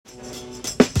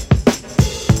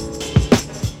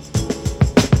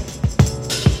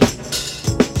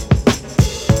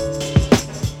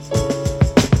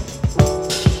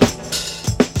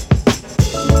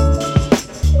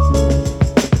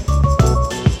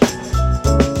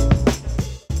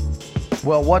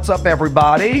Well, what's up,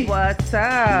 everybody? What's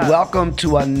up? Welcome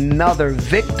to another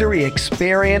Victory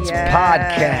Experience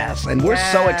podcast. And we're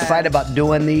so excited about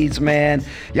doing these, man.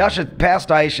 Y'all should,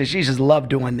 Pastor Aisha, she just love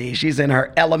doing these. She's in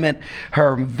her element,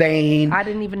 her vein. I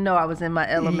didn't even know I was in my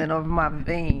element of my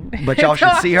vein. But y'all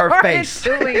should see her face.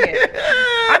 Doing it.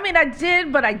 I mean, I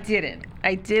did, but I didn't.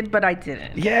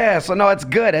 Yeah, so no, it's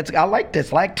good. I like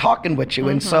this. I like talking with you.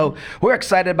 And so we're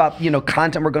excited about,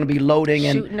 content we're going to be loading.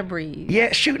 Shooting the breeze.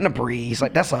 Yeah, shooting the breeze.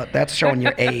 Like that's showing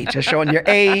your age. That's showing your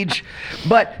age.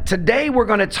 But today we're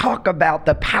going to talk about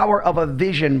the power of a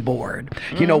vision board.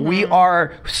 We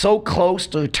are so close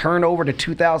to turn over to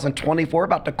 2024. We're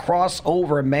about to cross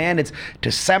over, man. It's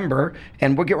December,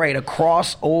 and we're getting ready to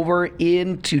cross over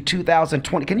into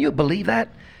 2020. Can you believe that?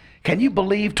 Can you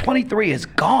believe 23 is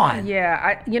gone?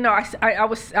 Yeah, I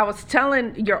was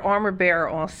telling your armor bearer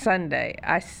on Sunday,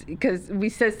 because we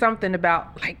said something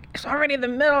about like it's already the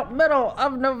middle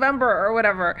of November or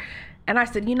whatever, and I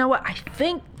said, you know what? I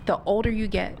think the older you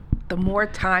get, the more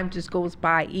time just goes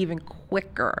by even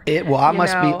quicker. I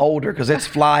must be older because it's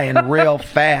flying real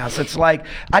fast. It's like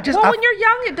when you're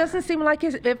young, it doesn't seem like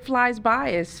it flies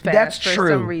by as fast. That's true. For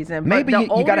some reason. Maybe you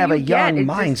got to have a young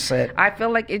mindset. I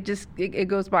feel like it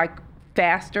goes by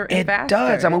faster and faster. It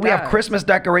does. I mean, we have Christmas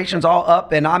decorations all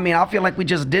up, and I feel like we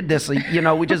just did this.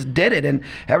 We just did it, and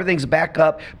everything's back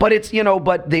up. But it's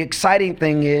but the exciting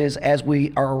thing is, as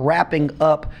we are wrapping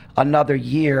up another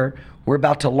year, we're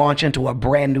about to launch into a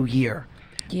brand new year.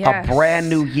 Yes. A brand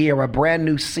new year, a brand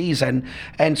new season.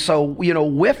 And so,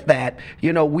 with that,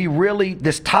 we really,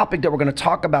 this topic that we're going to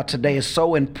talk about today is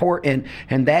so important,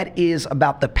 and that is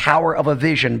about the power of a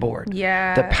vision board.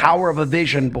 Yes. The power of a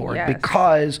vision board. Yes.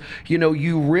 Because,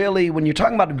 you really, when you're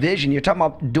talking about vision, you're talking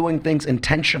about doing things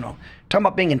intentional. Talking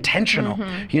about being intentional,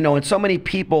 and so many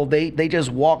people, they just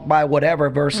walk by whatever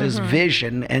versus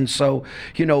vision. And so,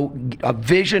 a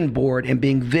vision board and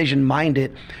being vision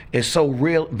minded is so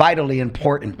vitally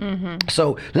important.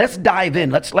 So let's dive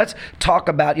in. Let's talk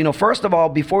about, first of all,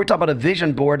 before we talk about a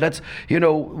vision board, let's,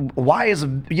 what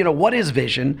is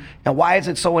vision and why is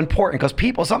it so important?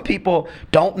 Because some people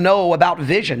don't know about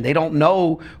vision. They don't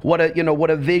know what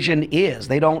a vision is.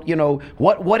 They don't,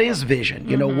 what is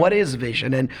vision? What is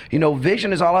vision? And,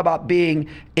 vision is all about being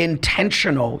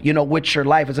intentional, with your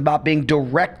life. It's about being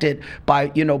directed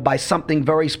by something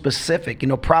very specific.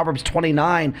 Proverbs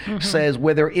 29 says,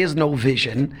 where there is no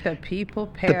vision, the people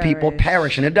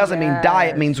perish. And it doesn't mean die,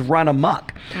 it means run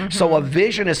amok. So a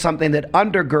vision is something that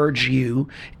undergirds you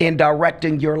in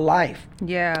directing your life.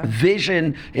 Yeah.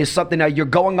 Vision is something that you're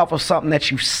going off of something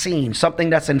that you've seen, something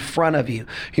that's in front of you.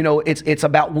 It's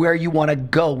about where you want to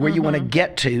go, where you want to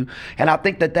get to. And I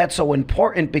think that that's so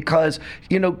important because,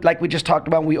 like we just talked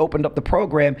about when we opened up the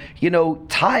program,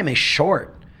 time is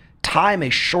short. Time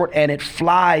is short and it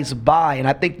flies by. And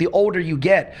I think the older you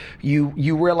get, you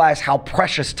realize how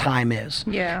precious time is.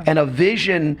 Yeah. And a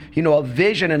vision and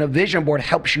a vision board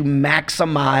helps you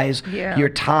maximize your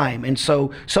time. And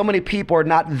so many people are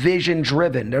not vision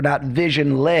driven. They're not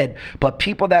vision led. But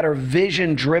people that are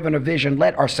vision driven or vision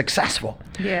led are successful.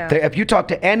 Yeah. If you talk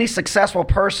to any successful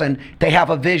person, they have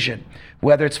a vision.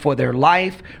 Whether it's for their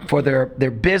life, for their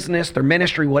business, their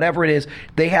ministry, whatever it is,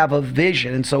 they have a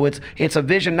vision. And so it's a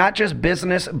vision, not just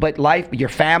business, but life, your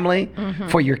family,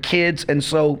 for your kids. And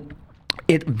so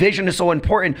vision is so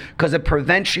important because it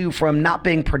prevents you from not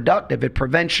being productive. It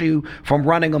prevents you from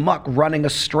running amok, running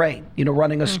astray.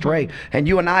 And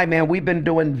you and I, man, we've been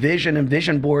doing vision and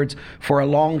vision boards for a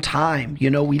long time.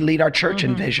 We lead our church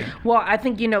in vision. Well, I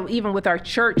think, even with our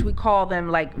church, we call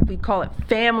it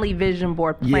family vision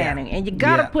board planning. And you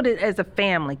got to put it as a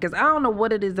family because I don't know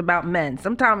what it is about men.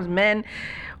 Sometimes men,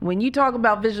 when you talk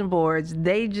about vision boards,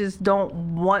 they just don't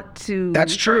want to.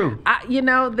 That's true. I don't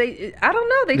know.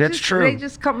 That's true. They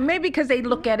just come, maybe because they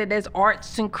look at it as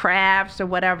arts and crafts or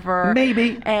whatever.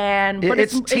 Maybe. But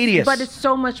it's tedious. But it's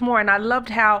so much more. And I loved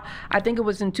how, I think it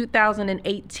was in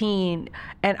 2018,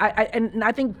 and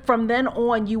I think from then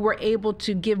on, you were able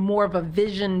to give more of a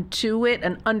vision to it,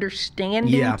 an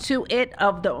understanding to it,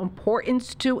 of the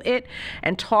importance to it,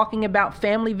 and talking about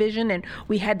family vision. And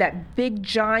we had that big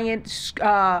giant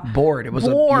board. It was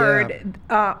board.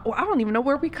 I don't even know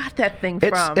where we got that thing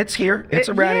from. It's here. It's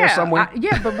around here somewhere.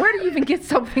 But where do you even get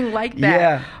something like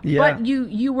that? Yeah. But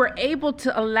you were able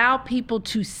to allow people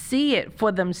to see it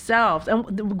for themselves. And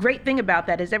the great thing about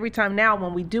that is every time now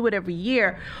when we do it every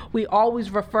year, we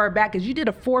always refer back, because you did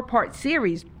a 4-part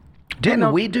series.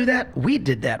 Didn't we do that? We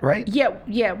did that, right?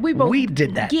 Yeah. We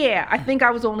did that. Yeah, I think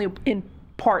I was only in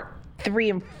part 3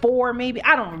 and 4, maybe.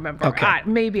 I don't remember. Okay.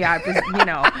 Maybe I was,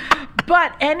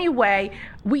 But anyway,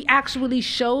 we actually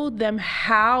showed them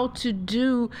how to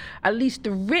do at least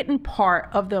the written part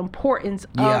of the importance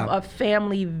of a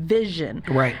family vision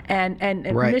and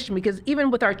mission. Because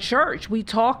even with our church, we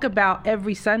talk about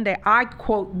every Sunday, I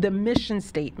quote the mission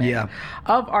statement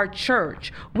of our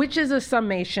church, which is a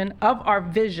summation of our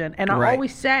vision. And I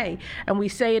always say, and we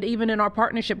say it even in our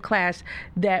partnership class,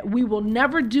 that we will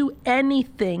never do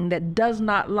anything that does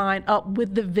not line up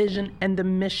with the vision and the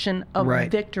mission of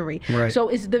Victory. So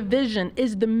it's the vision,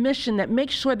 is the mission that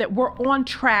makes sure that we're on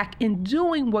track in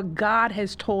doing what God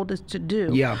has told us to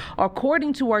do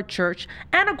according to our church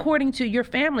and according to your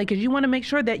family, because you want to make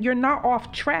sure that you're not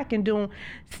off track and doing,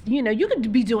 you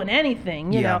could be doing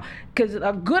anything, you know, because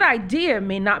a good idea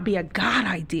may not be a God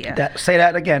idea. Say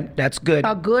that again. That's good.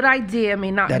 A good idea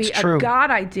may not be a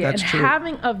God idea. That's and true.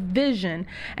 Having a vision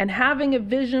and having a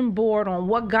vision board on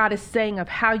what God is saying of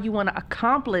how you want to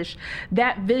accomplish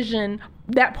that vision,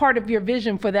 that part of your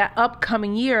vision for that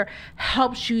upcoming year,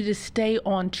 helps you to stay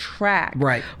on track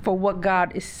for what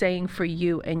God is saying for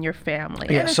you and your family.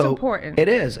 And it's important. It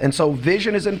is. And so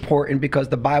vision is important because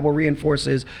the Bible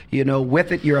reinforces,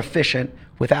 with it you're efficient.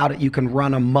 Without it, you can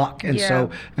run amok. And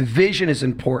so vision is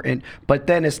important, but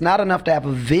then it's not enough to have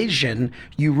a vision.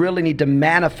 You really need to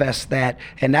manifest that.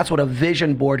 And that's what a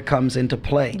vision board comes into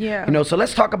play. So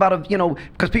let's talk about,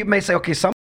 because people may say, okay,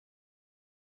 some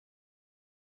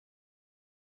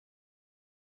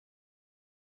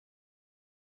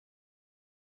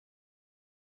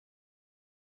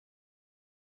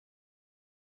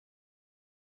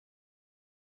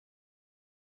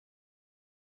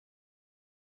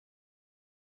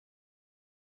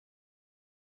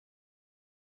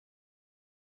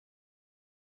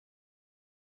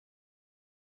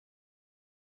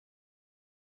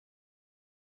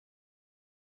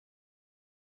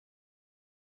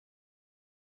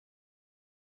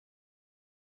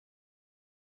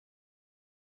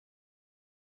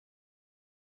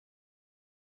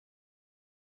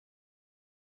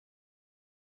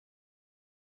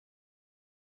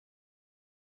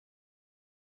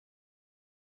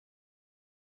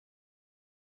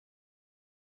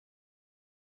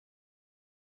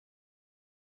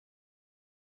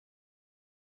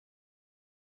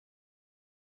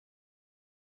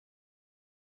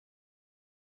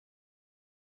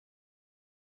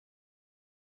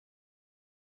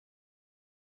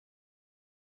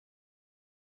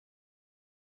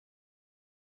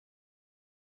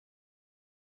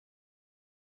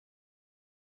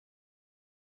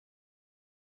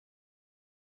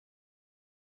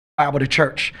Bible to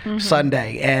church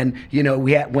Sunday, and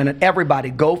we had when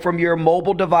everybody go from your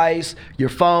mobile device, your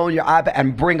phone, your iPad,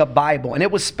 and bring a Bible. And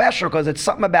it was special because it's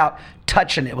something about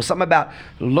touching it. It was something about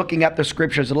looking at the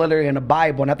scriptures literally in the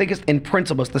Bible. And I think it's in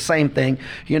principle, it's the same thing.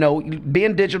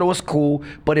 Being digital is cool,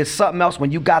 but it's something else when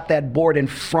you got that board in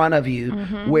front of you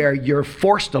where you're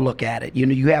forced to look at it.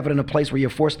 You have it in a place where you're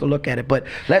forced to look at it. But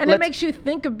it makes you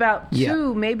think about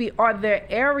too, maybe are there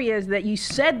areas that you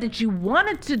said that you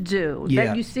wanted to do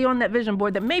that you see on that vision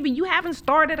board that maybe you haven't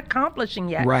started accomplishing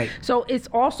yet. So it's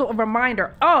also a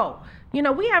reminder,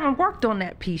 we haven't worked on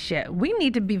that piece yet. We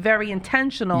need to be very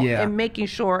intentional in making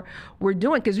sure we're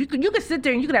doing, because you could sit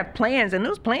there and you could have plans, and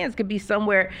those plans could be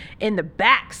somewhere in the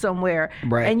back somewhere,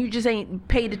 and you just ain't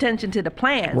paid attention to the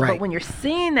plans. But when you're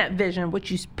seeing that vision, what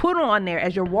you put on there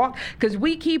as you walk, because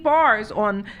we keep ours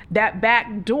on that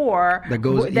back door that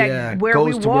goes where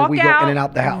goes we to walk where we out, go in and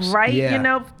out the house,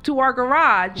 to our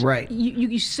garage.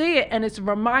 You see it, and it's a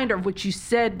reminder of what you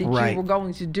said that you were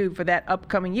going to do for that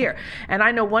upcoming year. And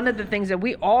I know one of the things that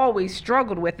we always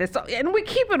struggled with is, and we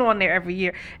keep it on there every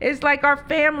year, is like our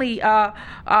family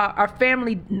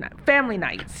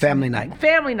nights.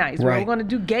 Family nights where we're going to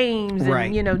do games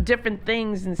and different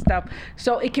things and stuff.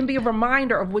 So it can be a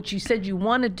reminder of what you said you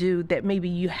want to do that maybe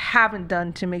you haven't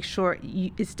done, to make sure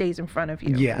it stays in front of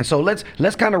you. Yeah, and so let's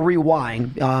kind of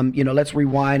rewind. Let's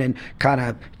rewind and kind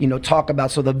of talk about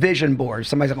the vision board.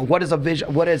 Somebody's like, what is a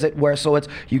vision? What is it? So it's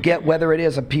you get, whether it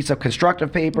is a piece of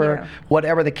constructive paper,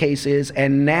 whatever the case is,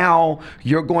 and now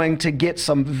you're going to get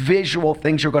some visual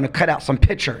things. You're going to cut out some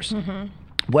pictures.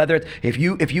 Whether it's, if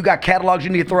you got catalogs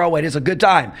you need to throw away, it's a good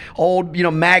time. Old,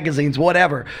 magazines,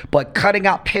 whatever. But cutting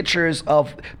out pictures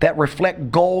of that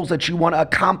reflect goals that you want to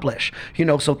accomplish.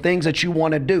 So things that you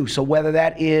want to do. So whether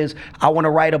that is, I want to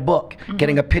write a book,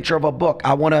 getting a picture of a book.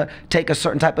 I want to take a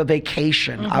certain type of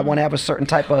vacation. I want to have a certain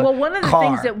type of Well, one of the car.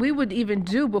 things that we would even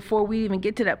do before we even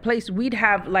get to that place, we'd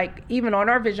have, like, even on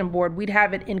our vision board, we'd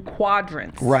have it in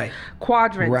quadrants.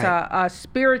 Quadrants,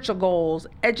 spiritual goals,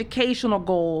 educational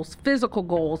goals, physical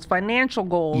goals, financial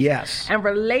goals, Yes. and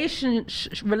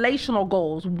relational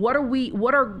goals. What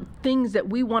are things that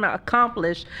we want to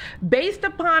accomplish based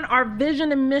upon our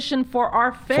vision and mission for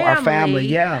our family? For our family,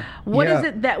 yeah. What Yeah. is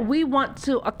it that we want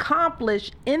to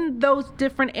accomplish in those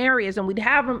different areas? And we'd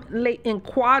have them in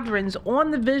quadrants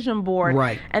on the vision board,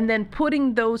 Right. and then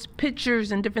putting those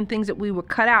pictures and different things that we would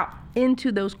cut out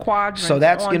into those quadrants. So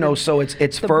that's, on so it's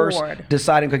the first board.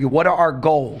 deciding, okay, what are our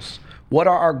goals? What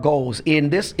are our goals in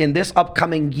this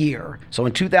upcoming year? So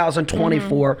in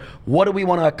 2024, what do we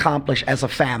want to accomplish as a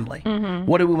family?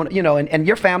 What do we want, and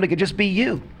your family could just be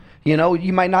you. You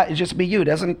might not just be you. It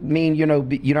doesn't mean,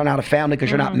 you're not a family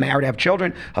because you're not married, have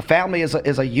children. A family is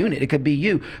a unit. It could be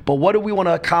you. But what do we want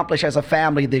to accomplish as a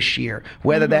family this year?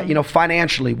 Whether that,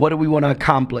 financially, what do we want to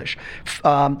accomplish?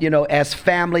 As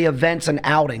family events and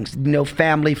outings,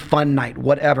 family fun night,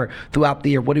 whatever, throughout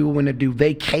the year. What do we want to do?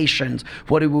 Vacations.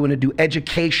 What do we want to do?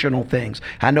 Educational things.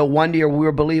 I know one year we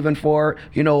were believing for,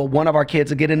 one of our kids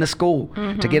to get into school,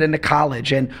 to get into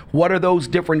college. And what are those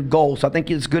different goals? So I think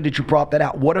it's good that you brought that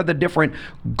out. What are the different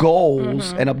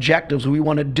goals and objectives we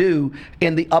want to do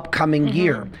in the upcoming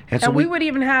year? And so we would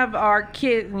even have our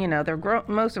kids, they're grown,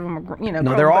 most of them are, No,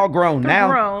 grown, they're all grown they're now.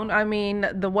 grown. I mean,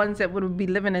 the ones that would be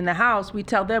living in the house, we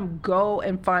tell them, go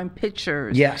and find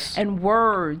pictures Yes. and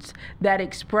words that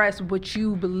express what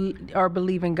you are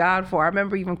believing God for. I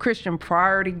remember even Christian,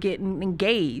 prior to getting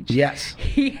engaged, Yes.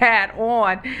 he had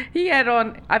on,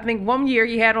 I think one year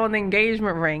he had on the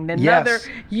engagement ring. Another Yes.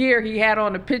 year he had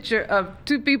on a picture of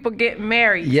two people getting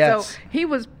married. Yes. So he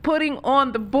was putting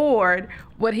on the board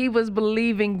what he was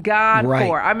believing God Right.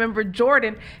 for. I remember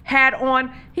Jordan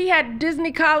he had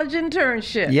Disney college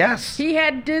internship. Yes. He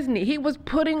had Disney. He was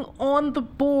putting on the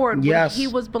board Yes. what he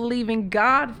was believing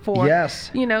God for, Yes.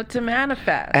 to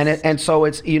manifest. And so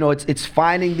it's, it's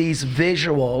finding these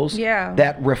visuals Yeah.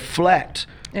 that reflect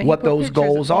And he what put those pictures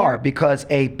goals of are, art. because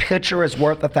a picture is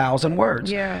worth 1,000 words.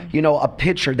 Yeah. A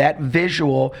picture, that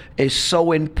visual is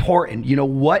so important.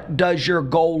 What does your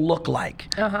goal look like?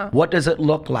 What does it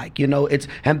look like?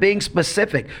 And being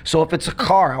specific. So if it's a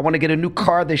car, I want to get a new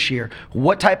car this year.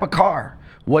 What type of car?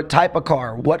 What type of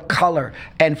car, what color,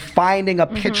 and finding a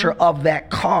picture of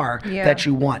that car Yeah. that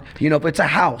you want. If it's a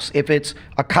house, if it's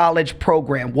a college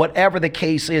program, whatever the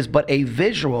case is, but a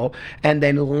visual, and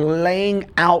then laying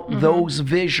out those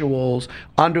visuals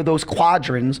under those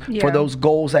quadrants for Yeah. those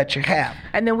goals that you have.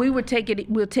 And then we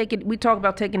talk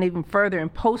about taking it even further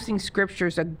and posting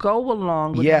scriptures that go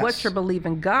along with Yes. what you're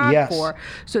believing God Yes. for,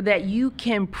 so that you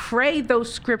can pray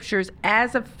those scriptures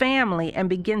as a family and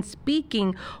begin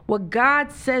speaking what God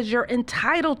says you're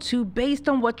entitled to based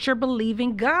on what you're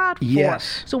believing God for.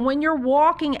 Yes. So when you're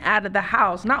walking out of the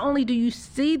house, not only do you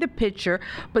see the picture,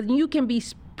 but you can be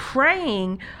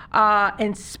praying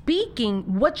and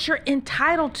speaking what you're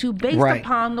entitled to based Right.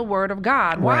 upon the word of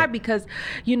God. Why? Right. Because,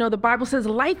 the Bible says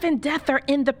life and death are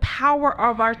in the power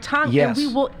of our tongue, Yes. and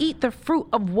we will eat the fruit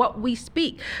of what we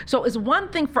speak. So it's one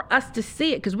thing for us to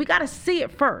see it, because we got to see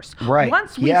it first. Right.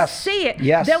 Once we Yes. see it,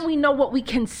 Yes. then we know what we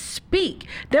can speak.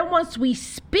 Then once we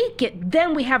speak it,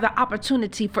 then we have the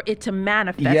opportunity for it to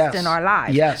manifest Yes. in our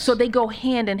lives. Yes. So they go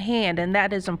hand in hand, and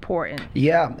that is important.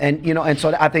 Yeah, and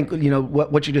so I think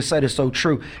what you just said is so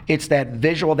true. It's that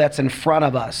visual that's in front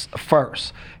of us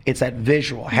first. It's that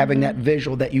visual, having that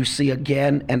visual that you see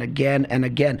again and again and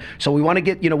again. So we want to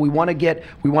get, we want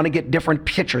to get different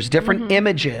pictures, different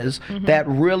images that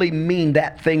really mean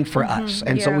that thing for us.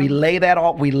 And so Yeah. we lay that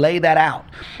out,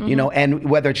 and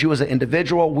whether it's you as an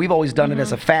individual, we've always done it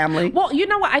as a family. Well, you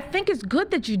know what? I think it's good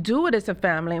that you do it as a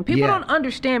family. And people Yeah. don't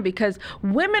understand, because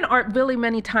women aren't really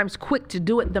many times quick to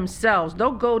do it themselves.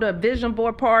 They'll go to vision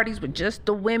board parties with just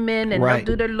the women, and Right.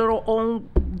 they'll do their little own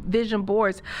vision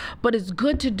boards. But it's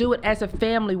good to do it as a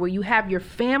family, where you have your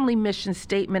family mission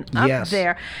statement up Yes.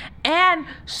 there, and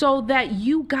so that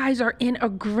you guys are in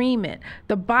agreement.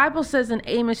 The Bible says in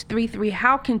Amos 3:3,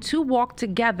 how can two walk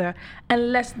together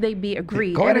unless they be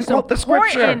agreed? Go ahead and it's quote the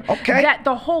scripture. important Okay. that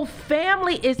the whole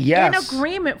family is Yes. in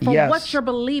agreement for Yes. what you're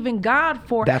believing God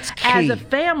for That's as key. a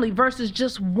family versus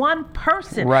just one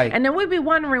person. Right. And then we'd be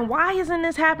wondering, why isn't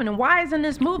this happening? Why isn't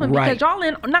this moving? Right. Because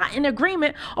y'all not in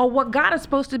agreement on what God is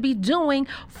supposed to be doing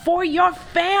for your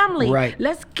family. Right.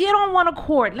 Let's get on one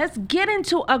accord. Let's get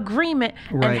into agreement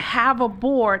Right. and have a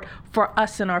board for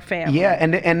us and our family. Yeah,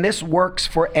 and this works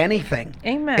for anything.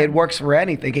 Amen. It works for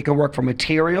anything. It can work for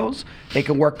materials. It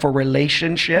can work for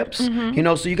relationships.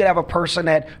 So you could have a person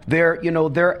that they're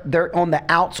on the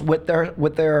outs with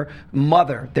their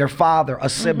mother, their father, a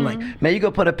sibling. Man, you go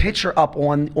put a picture up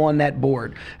on that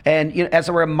board, and as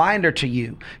a reminder to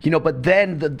you. But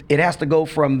then it has to go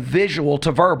from visual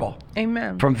to verbal.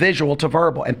 Amen. From visual to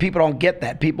verbal. And people don't get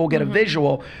that. People get a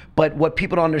visual, but what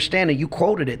people don't understand, and you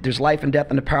quoted it, there's life and death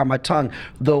in the power of my tongue.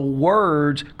 The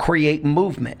words create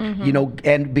movement, you know,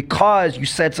 and because you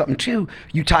said something too,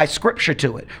 you tie scripture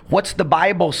to it. What's the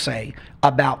Bible say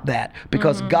about that?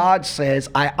 Because God says,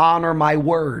 I honor my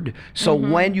word. So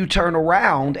when you turn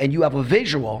around and you have a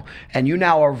visual and you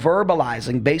now are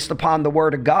verbalizing based upon the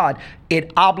word of God,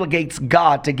 it obligates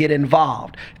God to get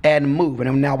involved and move.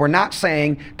 And now we're not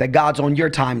saying that God's on your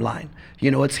timeline. You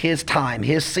know, it's his time,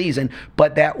 his season,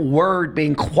 but that word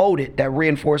being quoted that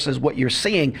reinforces what you're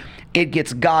seeing, it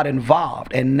gets God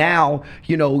involved. And now,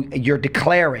 you know, you're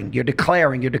declaring, and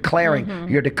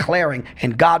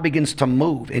God begins to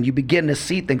move and you begin to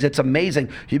see things. It's amazing.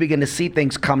 You begin to see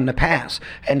things come to pass.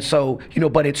 And so, you know,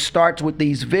 but it starts with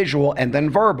these visual and then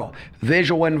verbal,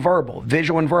 visual and verbal,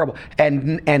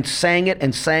 and saying it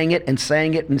and saying it and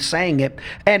saying it and saying it.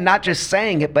 And not just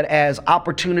saying it, but as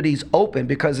opportunities open,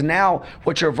 because now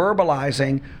what you're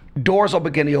verbalizing, doors will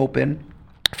begin to open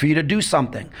for you to do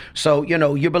something. So, you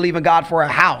know, you believe in God for a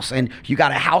house and you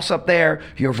got a house up there.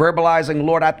 You're verbalizing,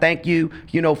 Lord, I thank you,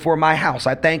 you know, for my house.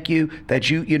 I thank you that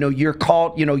you know, you're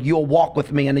called, you know, you'll walk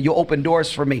with me and you'll open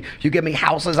doors for me. You give me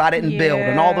houses I didn't build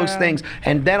and all those things.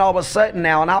 And then all of a sudden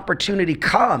now an opportunity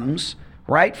comes,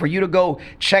 right, for you to go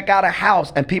check out a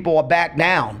house and people will back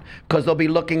down because they'll be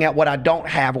looking at what I don't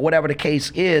have or whatever the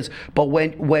case is. But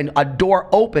when a door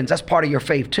opens, that's part of your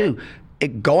faith too.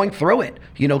 Going through it,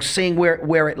 you know, seeing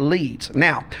where it leads.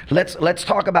 Now, let's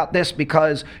talk about this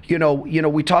because, you know,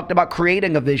 we talked about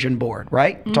creating a vision board,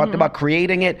 right? Talked about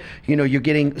creating it. You know, you're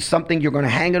getting something you're going to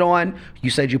hang it on. You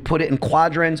said you put it in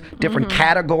quadrants, different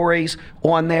categories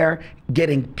on there,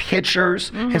 getting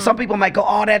pictures. And some people might go,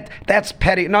 oh, that's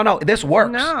petty. No, this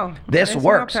works. No, this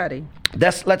works. Not petty.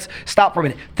 Let's stop for a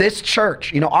minute. This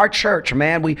church, you know, our church,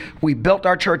 man, we built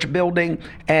our church building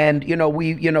and,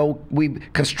 we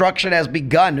construction has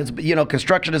begun. It's, you know,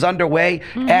 construction is underway,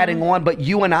 adding on. But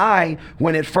you and I,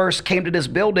 when it first came to this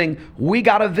building, we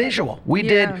got a visual. We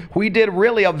did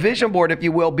really a vision board, if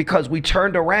you will, because we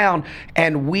turned around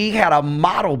and we had a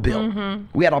model built.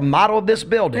 We had a model of this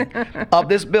building,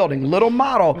 little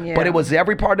model, but it was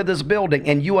every part of this building.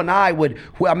 And you and I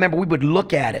remember we would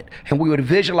look at it and we would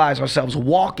visualize ourselves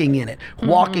walking in it,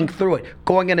 walking through it,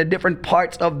 going into different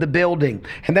parts of the building.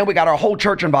 And then we got our whole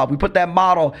church involved. We put that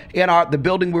model in the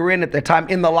building we were in at the time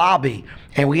in the lobby.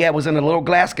 And was in a little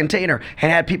glass container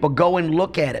and had people go and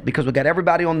look at it because we got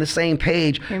everybody on the same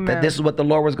page that this is what the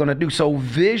Lord was going to do. So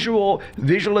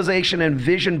visualization and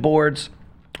vision boards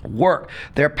work.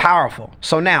 They're powerful.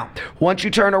 So now, once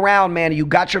you turn around, man, you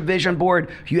got your vision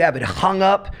board, you have it hung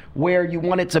up where you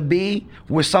want it to be,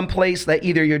 with some place that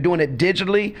either you're doing it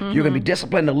digitally, you're going to be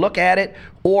disciplined to look at it,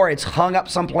 or it's hung up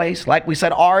someplace. Like we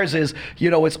said, ours is, you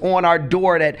know, it's on our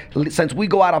door that since we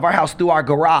go out of our house through our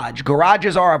garage.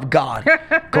 Garages are of God.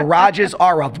 Garages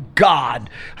are of God.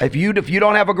 If you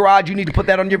don't have a garage, you need to put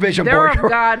that on your vision board. They're of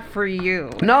God for you.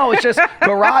 No, it's just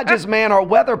garages, man, are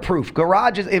weatherproof.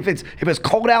 Garages, if it's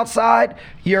cold outside,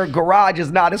 your garage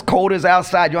is not as cold as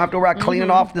outside. You don't have to worry about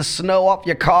cleaning off the snow off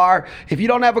your car. If you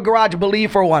don't have a garage,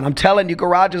 believe for one. I'm telling you,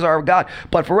 garages are of God.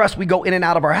 But for us, we go in and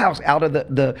out of our house, out of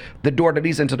the door that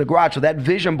leads into the garage. So that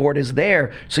vision board is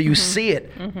there. So you see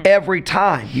it every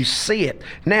time. You see it.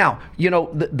 Now, you know,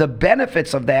 the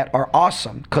benefits of that are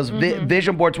awesome because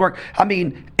vision boards work. I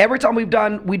mean, every time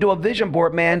we do a vision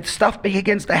board, man, stuff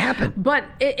begins to happen. But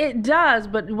it does.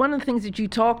 But one of the things that you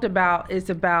talked about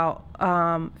is about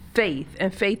faith,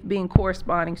 and faith being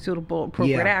corresponding, suitable,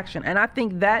 appropriate action. And I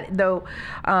think that, though,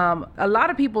 a lot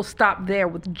of people stop there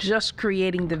with just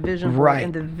creating the vision board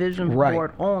and the vision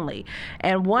board only.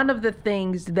 And one of the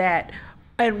things that,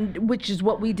 and which is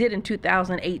what we did in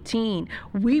 2018,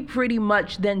 we pretty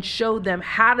much then showed them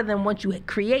how to then, once you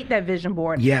create that vision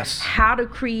board, how to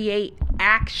create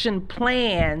action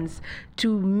plans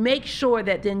to make sure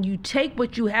that then you take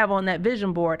what you have on that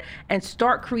vision board and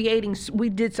start creating. We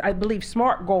did, I believe,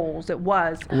 SMART goals. It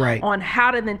was on how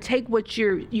to then take what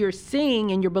you're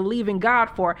seeing and you're believing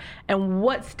God for, and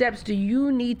what steps do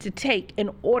you need to take in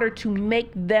order to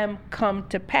make them come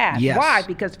to pass. Why?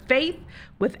 Because faith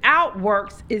without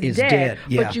works is dead.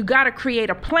 But you got to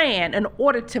create a plan in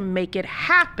order to make it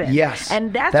happen.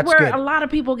 And that's where a lot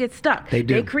of people get stuck. They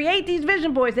do. They create these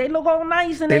vision boards. They look all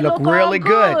nice and they look really all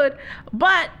good.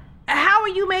 But how are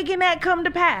you making that come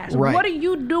to pass? What are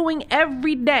you doing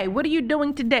every day? What are you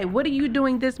doing today? What are you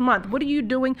doing this month? What are you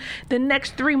doing the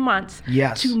next 3 months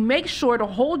to make sure to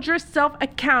hold yourself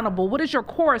accountable? What is your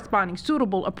corresponding,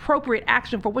 suitable, appropriate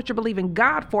action for what you're believing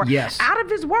God for out of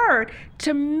His Word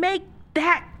to make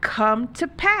that come to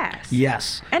pass.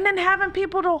 Yes. And then having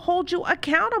people to hold you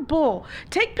accountable.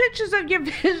 Take pictures of your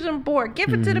vision board.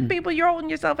 Give it to the people you're holding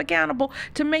yourself accountable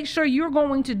to make sure you're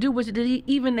going to do what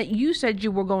even that you said you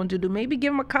were going to do. Maybe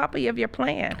give them a copy of your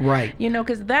plan. Right. You know,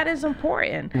 because that is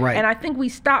important. Right. And I think we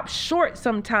stop short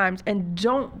sometimes and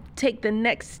don't take the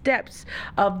next steps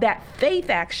of that faith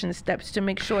action steps to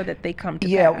make sure that they come to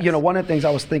pass. Yeah, you know, one of the things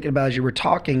I was thinking about as you were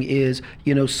talking is,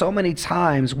 you know, so many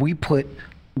times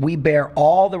we bear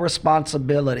all the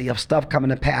responsibility of stuff coming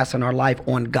to pass in our life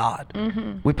on God.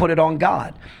 We put it on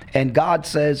God. And God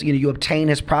says, you know, you obtain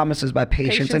his promises by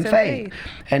patience and faith.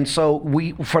 And so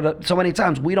so many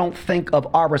times we don't think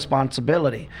of our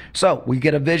responsibility. So we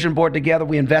get a vision board together,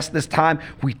 we invest this time,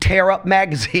 we tear up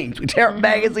magazines,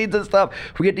 magazines and stuff.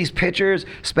 We get these pictures,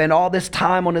 spend all this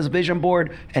time on this vision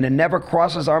board, and it never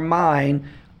crosses our mind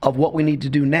of what we need to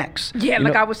do next. Yeah,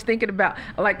 like I was thinking about,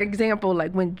 like example,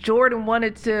 like when Jordan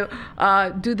wanted to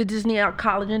do the Disney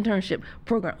College internship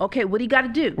program. Okay, what do you got to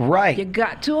do? Right. You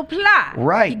got to apply.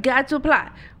 Right. You got to apply.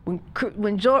 When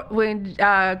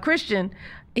Christian,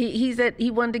 he said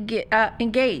he wanted to get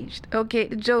engaged. Okay,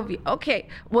 to Jovi. Okay,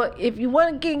 well, if you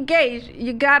want to get engaged,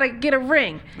 you gotta get a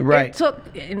ring. Right.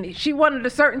 And she wanted a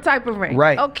certain type of ring.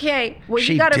 Right. Okay, well,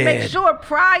 you gotta make sure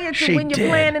prior to when you're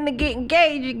planning to get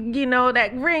engaged, you know,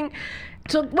 that ring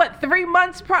took 3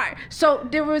 months prior. So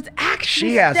there was action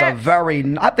She has steps,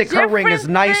 I think her ring is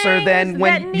nicer than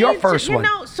when your first one. You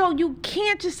know, so you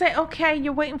can't just say, okay,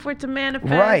 you're waiting for it to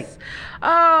manifest. Right.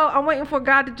 Oh, I'm waiting for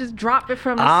God to just drop it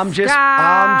from the sky. I'm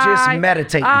just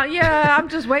meditating. Yeah, I'm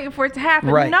just waiting for it to happen.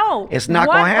 Right. No. It's not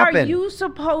going to happen. What are you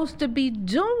supposed to be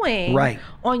doing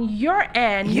on your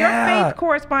end, Yeah. your faith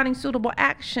corresponding suitable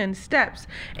action steps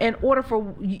in order for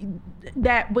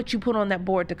what you put on that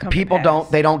board to come People to pass?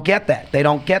 they don't get that. They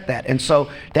don't get that. And so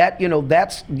that's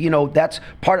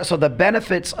part of, so the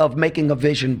benefits of making a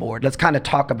vision board. Let's kind of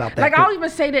talk about that. Like, I'll even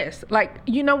say this, like,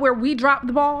 you know where we drop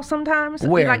the ball sometimes?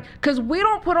 Where? Like, because we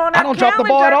don't put on our I don't drop the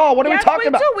ball at all. What are we talking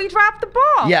about? Yes, we do. We drop the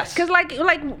ball. Yes. Because like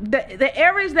the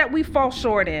areas that we fall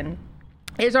short in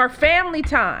is our family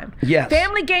time. Yes.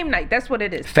 Family game night. That's what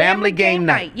it is. Family game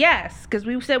night. Yes. Because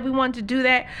we said we wanted to do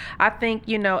that, I think,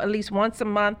 you know, at least once a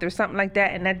month or something like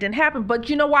that. And that didn't happen. But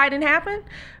you know why it didn't happen?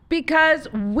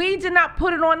 Because we did not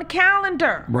put it on the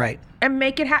calendar. Right. And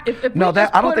make it happen. No,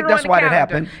 I don't think that's why it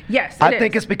happened. Yes, I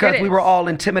think it's because we were all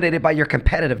intimidated by your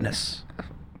competitiveness.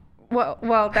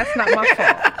 Well, that's not my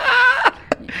fault.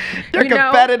 Your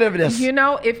competitiveness. You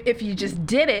know, if you just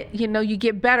did it, you know, you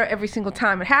get better every single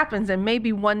time it happens, and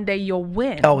maybe one day you'll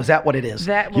win. Oh, is that what it is?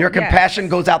 Your compassion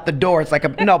goes out the door. It's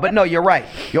like no, you're right.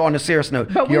 You're on a serious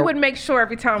note. But we would make sure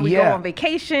every time we go on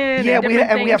vacation. Yeah,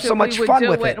 and we have so much fun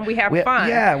with it. And we have fun.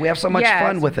 Yeah, we have so much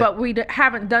fun with it. But we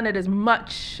haven't done it as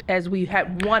much as we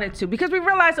had wanted to, because we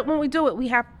realize that when we do it, we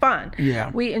have fun.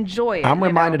 Yeah. We enjoy it. I'm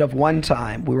reminded of one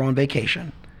time we were on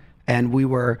vacation. And we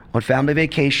were on family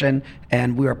vacation,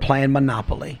 and we were playing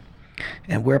Monopoly.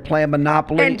 And we're playing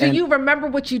Monopoly. And do you remember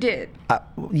what you did?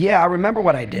 Yeah, I remember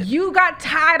what I did. You got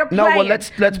tired of playing. No, well, let's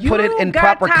put it in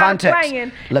proper context.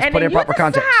 Let's put it in proper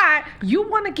context. You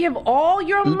want to give all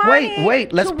your money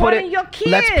let's to put one it. of your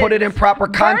kids. Let's put it in proper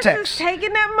context. Versus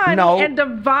taking that money and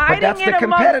dividing it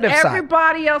amongst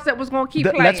everybody else that was going to keep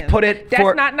playing. Let's put it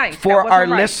That's not nice. For our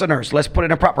listeners. Let's put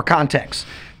it in proper context.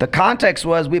 The context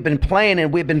was we've been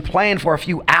playing for a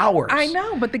few hours. I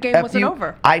know, but the game wasn't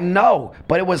over. I know,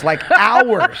 but it was like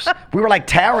hours. We were like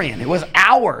tarrying. It was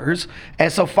hours.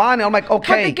 And so finally, I'm like,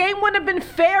 okay. But the game wouldn't have been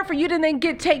fair for you to then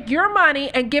take your money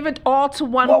and give it all to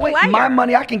one player. My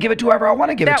money, I can give it to whoever I want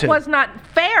to give it to. That was not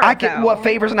fair. What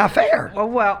favor's not fair?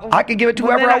 Well, I can give it to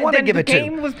whoever I want to give it to. The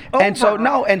game was over. And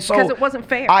so because it wasn't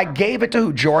fair. I gave it to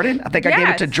who? Jordan. I think I gave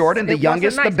it to Jordan, the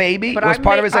youngest, the baby. It was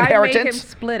part of his inheritance. I made him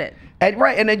split it.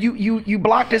 And then you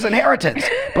blocked his inheritance.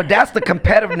 But that's the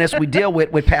competitiveness we deal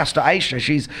with Pastor Aisha.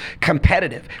 She's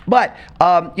competitive. But,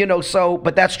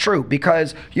 but that's true,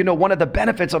 because, one of the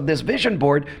benefits of this vision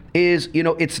board is,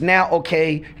 it's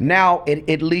now,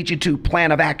 it leads you to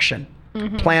plan of action.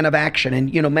 Mm-hmm. Plan of action.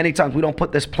 And, many times we don't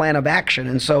put this plan of action.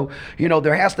 And so,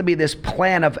 there has to be this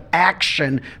plan of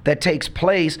action that takes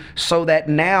place so that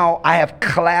now I have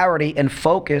clarity and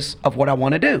focus of what I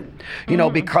want to do.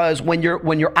 Because when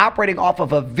you're operating off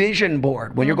of a vision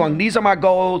board, when you're going, these are my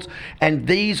goals and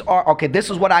this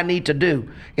is what I need to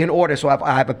do in order. So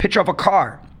I have a picture of a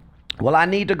car. Well, I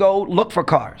need to go look for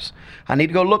cars. I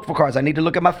need to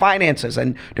look at my finances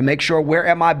and to make sure where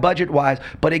am I budget-wise.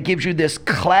 But it gives you this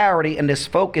clarity and this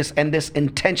focus and this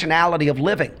intentionality of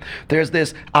living. There's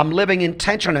this, I'm living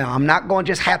intentional. I'm not going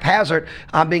just haphazard.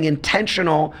 I'm being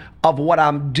intentional of what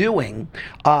I'm doing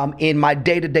in my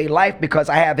day-to-day life, because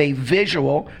I have a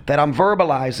visual that I'm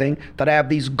verbalizing, that I have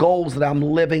these goals that I'm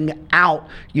living out,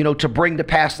 to bring to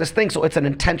pass this thing. So it's an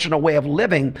intentional way of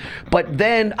living. But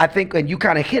then I think, and you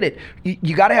kind of hit it,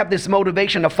 you got to have this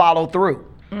motivation to follow through.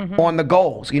 On the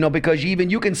goals, because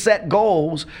you can set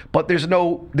goals, but there's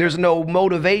no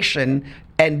motivation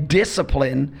and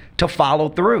discipline to follow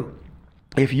through.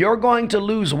 If you're going to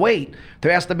lose weight,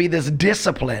 there has to be this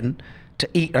discipline to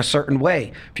eat a certain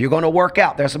way. If you're going to work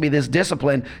out, there has to be this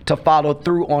discipline to follow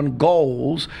through on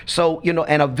goals. So,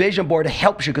 and a vision board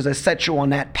helps you because it sets you on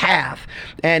that path.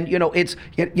 And,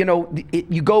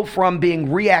 you go from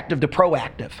being reactive to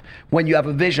proactive when you have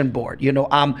a vision board.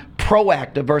 I'm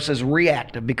proactive versus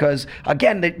reactive because,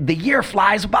 again, the year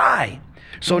flies by.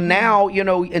 So now,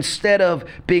 instead of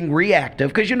being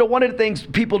reactive, because, one of the things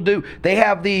people do, they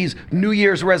have these New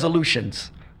Year's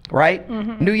resolutions. Right?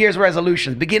 New Year's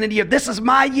resolutions, beginning of the year. This is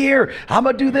my year. I'm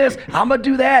going to do this. I'm going to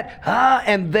do that.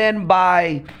 And then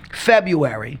by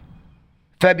February,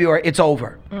 it's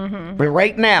over. But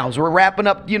right now, as we're wrapping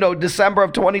up, December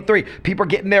of 23, people are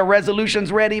getting their resolutions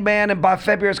ready, man. And by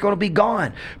February, it's going to be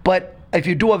gone. But if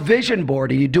you do a vision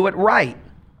board and you do it right,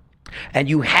 and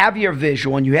you have your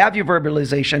visual and you have your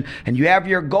verbalization and you have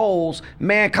your goals,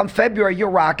 man, come February, you're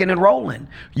rocking and rolling.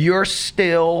 You're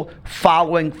still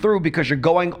following through because you're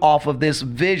going off of this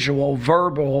visual,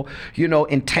 verbal,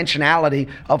 intentionality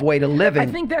of way to living. I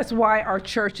think that's why our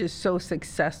church is so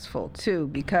successful too,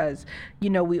 because,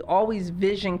 we always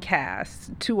vision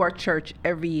cast to our church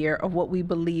every year of what we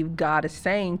believe God is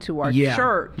saying to our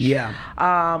church.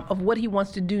 Of what he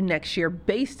wants to do next year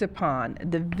based upon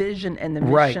the vision and the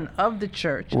mission of the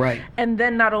church. Right. And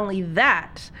then not only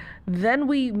that, then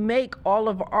we make all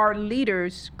of our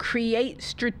leaders create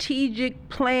strategic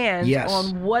plans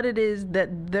on what it is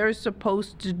that they're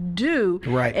supposed to do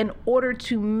in order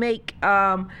to make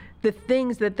the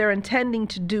things that they're intending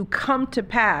to do come to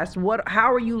pass.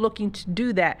 How are you looking to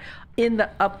do that in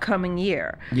the upcoming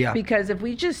year? Because if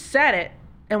we just set it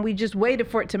and we just waited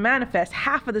for it to manifest,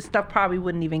 half of the stuff probably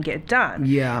wouldn't even get done.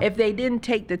 If they didn't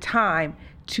take the time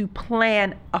to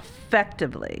plan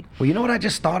effectively. Well, you know what I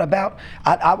just thought about?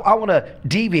 I want to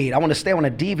deviate. I want to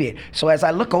deviate. So as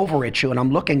I look over at you and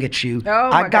I'm looking at you,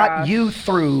 I got you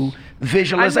through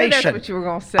visualization. I knew that's what you were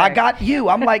going to say. I got you.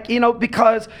 I'm like,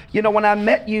 because, when I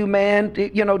met you, man,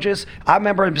 I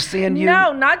remember seeing you.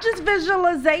 No, not just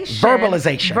visualization.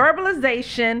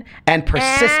 Verbalization. And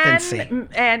persistency.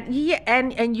 And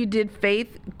you did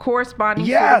faith corresponding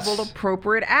to the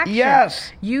appropriate action.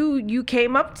 You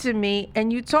came up to me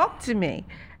and you talked to me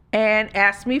and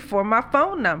asked me for my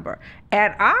phone number.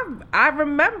 And I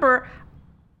remember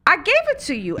I gave it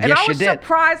to you, and I was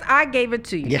surprised I gave it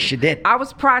to you. Yes, you did. I was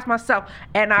surprised myself,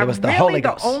 and it was the Holy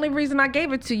Ghost. The only reason I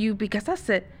gave it to you because I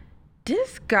said,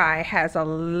 this guy has a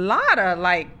lot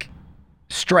of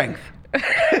strength.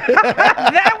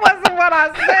 That wasn't what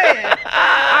I said.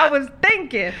 I was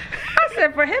thinking. I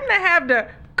said for him to have the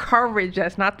courage.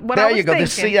 That's not what I was thinking. There you go.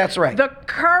 See, that's right. The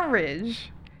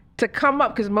courage to come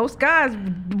up, because most guys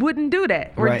wouldn't do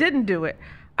that or didn't do it.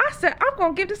 I said, I'm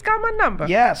gonna give this guy my number.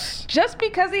 Yes. Just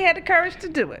because he had the courage to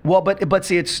do it. Well, but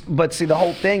see, the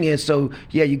whole thing is, so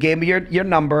yeah, you gave me your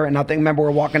number, and I remember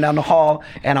we're walking down the hall,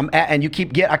 and I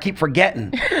keep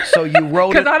forgetting. So you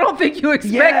wrote it. Because I don't think you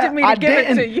expected me to give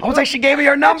it to you. I was like, she gave me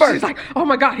her number. She's like, oh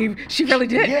my God, she really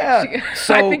did. Yeah.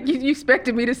 I think you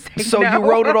expected me to say no. So you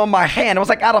wrote it on my hand. It was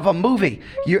like out of a movie.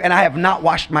 And I have not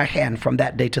washed my hand from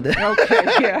that day to this. Okay.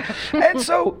 Yeah. And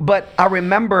so, but I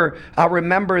remember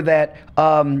that.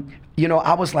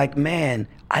 I was like, man,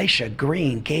 Aisha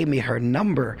Green gave me her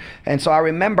number. And so I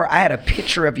remember I had a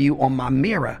picture of you on my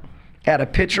mirror.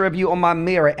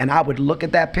 And I would look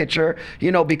at that picture,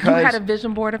 because... You had a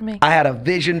vision board of me? I had a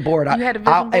vision board. You had a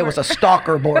vision board? It was a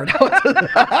stalker board.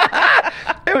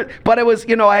 But it was,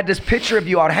 I had this picture of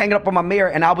you. I would hang it up on my mirror,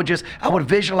 and I would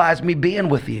visualize me being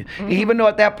with you. Mm-hmm. Even though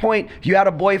at that point you had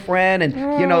a boyfriend, and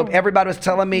everybody was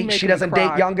telling me she doesn't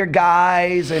date younger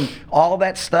guys and all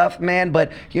that stuff, man.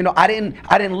 But I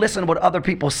didn't listen to what other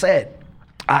people said.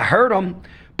 I heard them,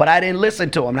 but I didn't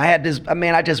listen to them. And I had this,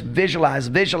 I just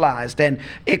visualized, and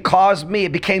it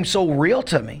became so real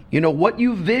to me. What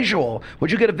you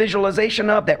get a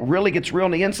visualization of that really gets real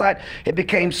on the inside, it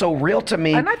became so real to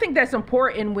me. And I think that's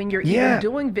important when you're even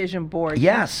doing vision boards.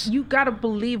 Yes. You got to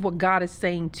believe what God is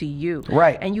saying to you.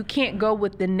 Right. And you can't go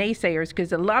with the naysayers,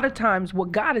 because a lot of times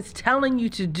what God is telling you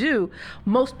to do,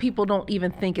 most people don't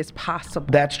even think is possible.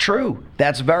 That's true.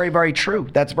 That's very, very true.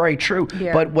 That's very true.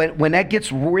 Yeah. But when that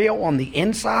gets real on the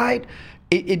inside,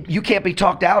 you can't be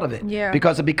talked out of it. Yeah.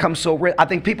 Because it becomes so real. I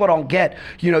think people don't get,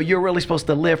 you're really supposed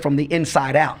to live from the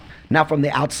inside out, not from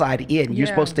the outside in. You're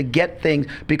supposed to get things,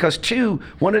 because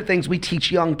one of the things we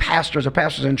teach young pastors or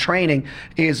pastors in training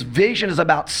is vision is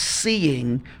about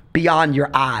seeing beyond your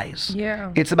eyes.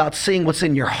 Yeah. It's about seeing what's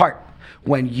in your heart.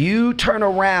 When you turn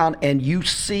around and you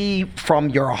see from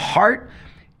your heart,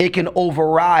 it can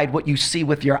override what you see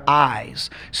with your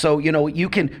eyes. So, you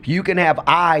can have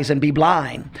eyes and be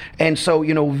blind. And so,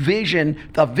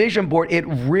 a vision board, it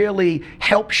really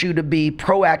helps you to be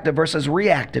proactive versus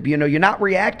reactive. You're not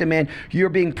reactive, man. You're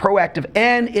being proactive,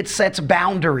 and it sets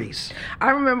boundaries.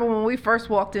 I remember when we first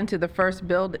walked into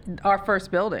our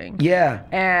first building. Yeah.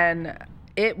 And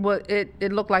it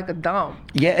looked like a dump.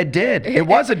 Yeah, it did. It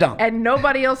was a dump. And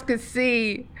nobody else could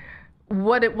see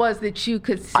what it was that you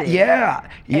could see. Yeah.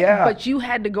 But you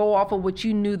had to go off of what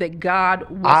you knew that God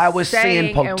was I was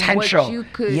saying seeing potential. And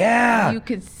what you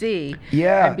could see.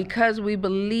 Yeah. And because we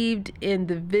believed in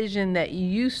the vision that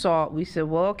you saw, we said,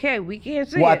 well, okay, we can't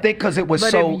see it. Well, I think because it was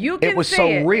so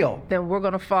real. Then we're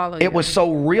going to follow you. It was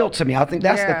so real to me. I think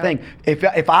that's the thing.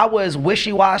 If I was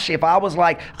wishy-washy, if I was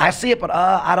like, I see it, but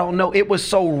I don't know, it was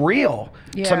so real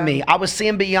to me. I was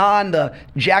seeing beyond the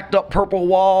jacked up purple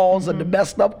walls and the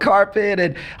messed up carpet.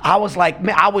 And I was like,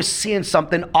 man, I was seeing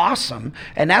something awesome.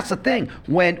 And that's the thing.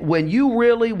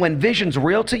 When vision's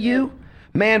real to you,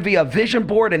 man, via vision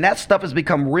board, and that stuff has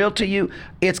become real to you,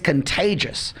 it's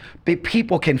contagious.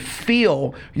 People can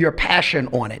feel your passion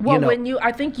on it. Well,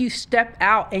 I think you step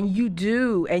out and you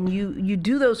do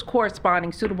those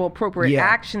corresponding suitable, appropriate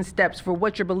action steps for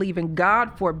what you're believing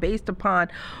God for, based upon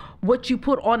what you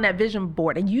put on that vision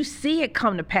board, and you see it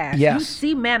come to pass. Yes. You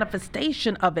see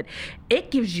manifestation of it.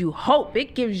 It gives you hope.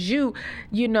 It gives you,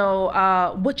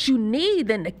 what you need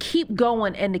then to keep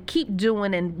going and to keep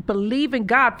doing and believing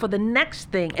God for the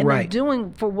next thing, and then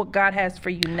doing for what God has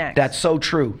for you next. That's so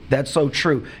true. That's so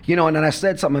true. And then I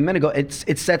said something a minute ago.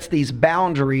 It sets these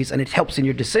boundaries, and it helps in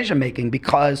your decision making,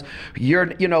 because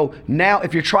now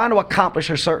if you're trying to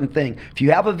accomplish a certain thing, if you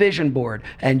have a vision board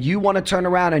and you want to turn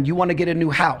around and you want to get a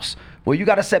new house, well, you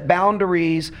got to set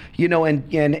boundaries,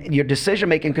 in your decision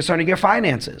making concerning your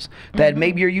finances. That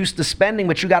maybe you're used to spending,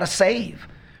 but you got to save.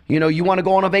 You want to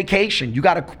go on a vacation. You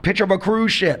got a picture of a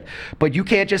cruise ship, but you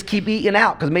can't just keep eating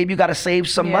out, because maybe you got to save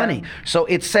some money. So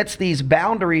it sets these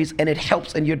boundaries, and it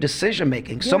helps in your decision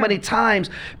making. So many times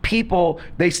people,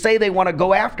 they say they want to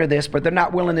go after this, but they're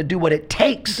not willing to do what it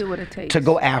takes to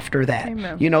go after that.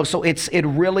 Amen. So it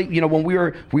really, when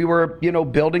we were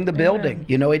building the building,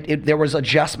 there was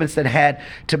adjustments that had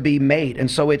to be made.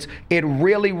 And so it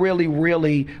really, really,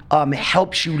 really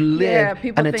helps you live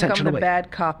people an intentional think I'm the way.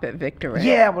 Bad cop at Victory.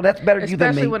 Yeah, well, that's better you than me.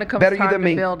 Especially when it comes better time you than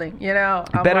me. to building. I'm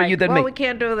better like, you than me. we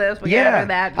can't do this. We can't do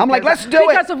that. I'm like, let's do it.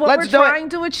 Because of what Let's we're do it. trying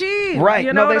to achieve. Right.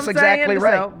 You know that's what I'm exactly saying?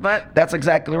 right. So, but that's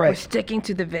exactly right. We're sticking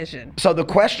to the vision. So the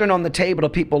question on the table to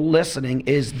people listening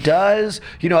is, as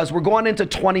we're going into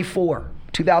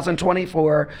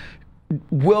 2024,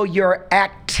 will your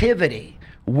activity,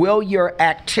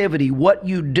 what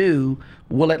you do,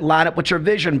 will it line up with your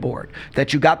vision board?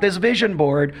 That you got this vision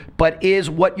board, but is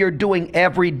what you're doing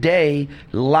every day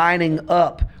lining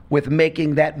up with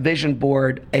making that vision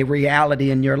board a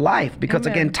reality in your life? Because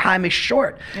again, time is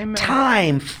short. Amen.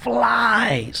 Time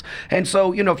flies. And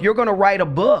so, if you're going to write a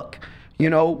book,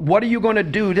 what are you going to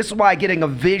do? This is why getting a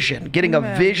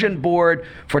vision board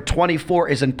for 24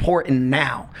 is important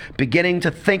now. Beginning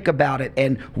to think about it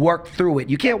and work through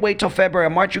it. You can't wait till February or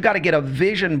March. You got to get a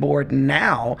vision board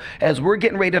now, as we're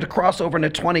getting ready to cross over into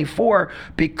 24,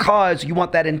 because you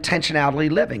want that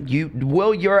intentionality living.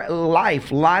 Will your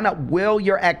life line up? Will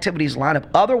your activities line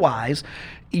up? Otherwise,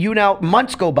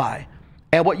 months go by,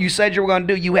 and what you said you were going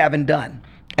to do, you haven't done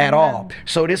at all.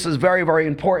 So this is very, very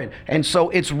important. And so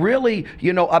it's really,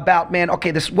 about, man,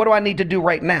 okay, what do I need to do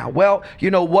right now? Well,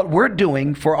 what we're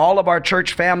doing for all of our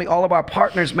church family, all of our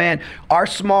partners, man, our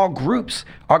small groups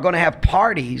are going to have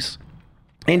parties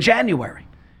in January.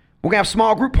 We're going to have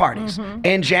small group parties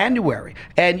in January.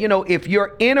 And, if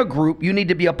you're in a group, you need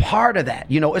to be a part of that.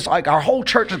 It's like our whole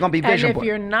church is going to be vision board. And if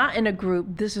you're not in a group,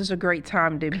 this is a great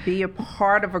time to be a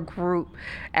part of a group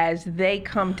as they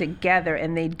come together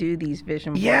and they do these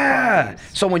vision board parties.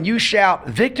 So when you shout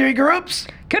victory groups,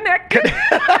 Connect.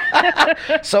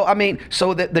 So, I mean,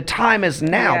 so the time is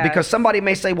now, Yes. because somebody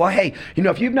may say, well, hey, you know,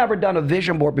 if you've never done a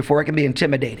vision board before, it can be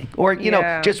intimidating. Or, you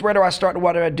know, just where do I start and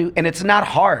what do I do? And it's not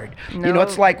hard. No. You know,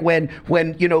 it's like when,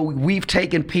 you know, we've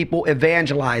taken people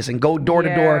evangelizing, go door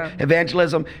to door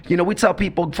evangelism. You know, we tell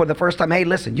people for the first time, hey,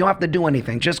 listen, you don't have to do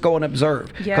anything. Just go and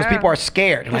observe. Because people are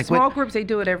scared. In small groups, they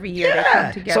do it every year. They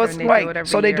come together so it's and they do it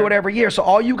every year. They do it every year. So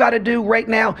all you got to do right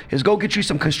now is go get you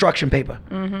some construction paper.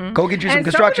 Go get you some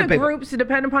construction paper. Groups,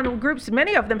 depending upon the groups,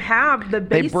 many of them have the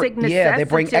basic necessities, they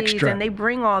bring extra. and they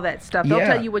bring all that stuff. They'll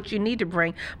tell you what you need to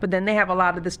bring, but then they have a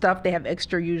lot of the stuff. They have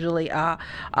extra, usually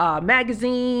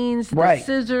magazines, the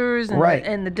scissors,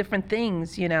 and the different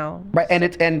things, you know. Right, and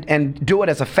it's and do it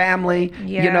as a family,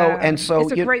 you know, and so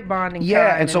it's a great bonding.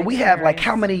 And so we have like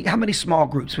how many small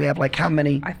groups? We have like how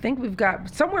many? I think we've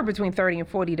got somewhere between 30 and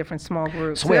 40 different small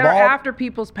groups. So we have all after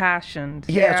people's passions.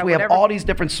 Yes, we have all these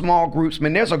different small groups. I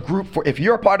mean, there's a group for if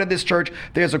you're a part of this church,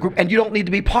 there's a group, and you don't need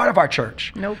to be part of our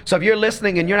church. Nope. So if you're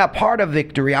listening and you're not part of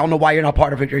Victory, I don't know why you're not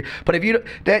part of Victory, but if you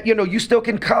you still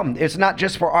can come. It's not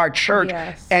just for our church,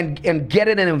 and get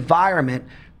in an environment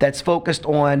that's focused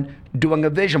on doing a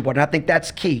vision board. And I think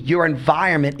that's key. Your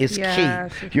environment is key.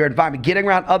 Your environment, getting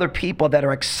around other people that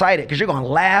are excited, because you're going to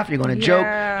laugh, you're going to joke,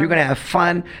 you're going to have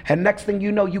fun. And next thing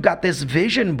you know, you got this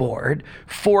vision board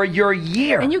for your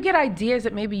year. And you get ideas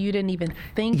that maybe you didn't even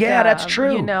think of. Yeah, that's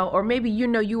true. You know, or maybe, you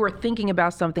know, you were thinking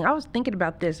about something. I was thinking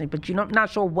about this, but you're not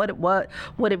sure what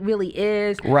it really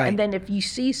is. Right. And then if you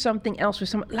see something else with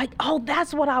someone, like, oh,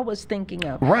 that's what I was thinking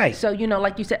of. Right. So, you know,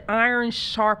 like you said, iron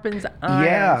sharpens iron.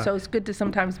 Yeah. So it's good to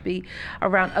sometimes be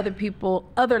around other people,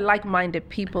 other like-minded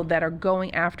people that are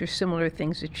going after similar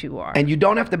things that you are. And you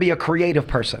don't have to be a creative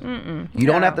person. You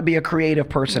don't have to be a creative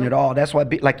person at all. That's why,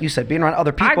 like you said, being around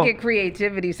other people. I get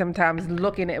creativity sometimes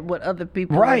looking at what other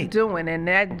people are doing, and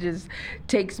that just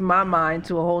takes my mind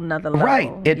to a whole nother level.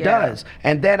 Right, it does.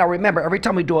 And then I remember every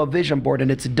time we do a vision board and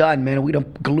it's done, man, we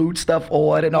done glued stuff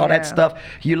on and all that stuff.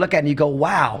 You look at it and you go,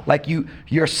 wow, like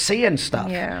you're seeing stuff.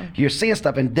 Yeah. You're seeing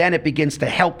stuff, and then it begins to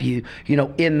help you, you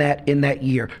know, in that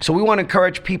year. So we want to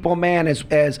encourage people, man,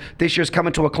 as this year's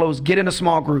coming to a close, get in a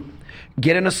small group.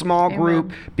 Get in a small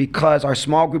group, because our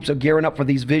small groups are gearing up for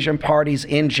these vision parties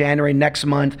in January next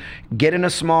month. Get in a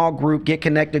small group, get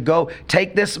connected. Go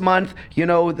take this month, you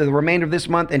know, the remainder of this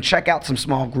month, and check out some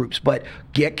small groups. But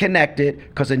get connected,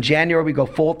 because in January we go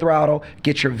full throttle.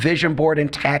 Get your vision board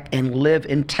intact and live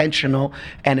intentional.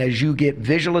 And as you get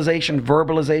visualization,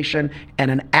 verbalization,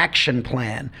 and an action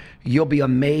plan, you'll be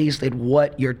amazed at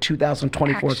what your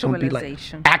 2024 is going to be like.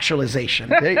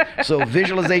 Actualization. Okay? So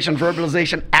visualization,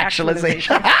 verbalization,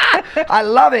 actualization. I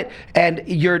love it. And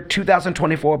your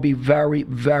 2024 will be very,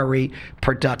 very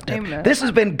productive. Amen. This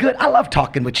has been good. I love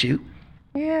talking with you.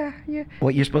 Yeah.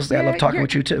 What you're supposed to say, I love talking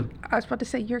with you too. I was about to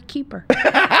say, you're a keeper.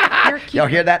 Y'all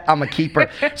hear that? I'm a keeper.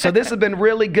 So this has been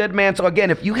really good, man. So again,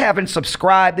 if you haven't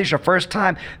subscribed, this is your first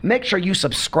time, make sure you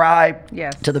subscribe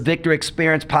to the Victory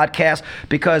Experience podcast,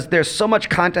 because there's so much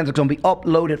content that's going to be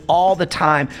uploaded all the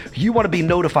time. You want to be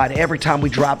notified every time we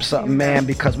drop something, man,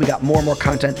 because we got more and more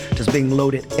content that's being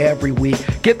loaded every week.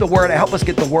 Get the word out. Help us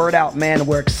get the word out, man.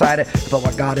 We're excited about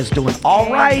what God is doing.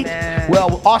 All right.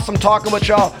 Well, awesome talking with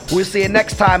y'all. We'll see you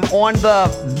next time on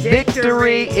the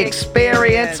Victory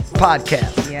Experience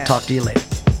podcast. Talk to you later.